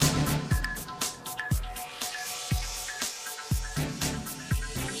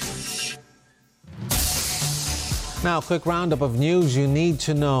Now, a quick roundup of news you need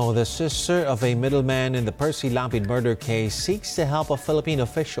to know. The sister of a middleman in the Percy Lapid murder case seeks the help of Philippine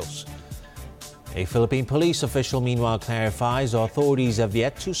officials. A Philippine police official, meanwhile, clarifies authorities have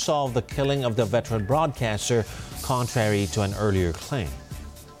yet to solve the killing of the veteran broadcaster, contrary to an earlier claim.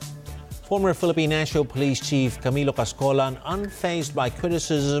 Former Philippine National Police Chief Camilo Cascolan unfazed by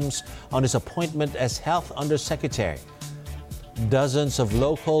criticisms on his appointment as Health Undersecretary. Dozens of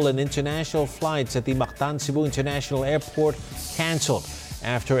local and international flights at the Mactan Cebu International Airport canceled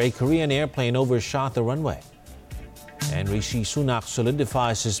after a Korean airplane overshot the runway. And Rishi Sunak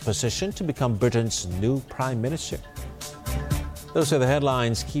solidifies his position to become Britain's new Prime Minister. Those are the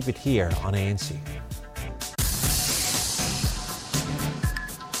headlines. Keep it here on ANC.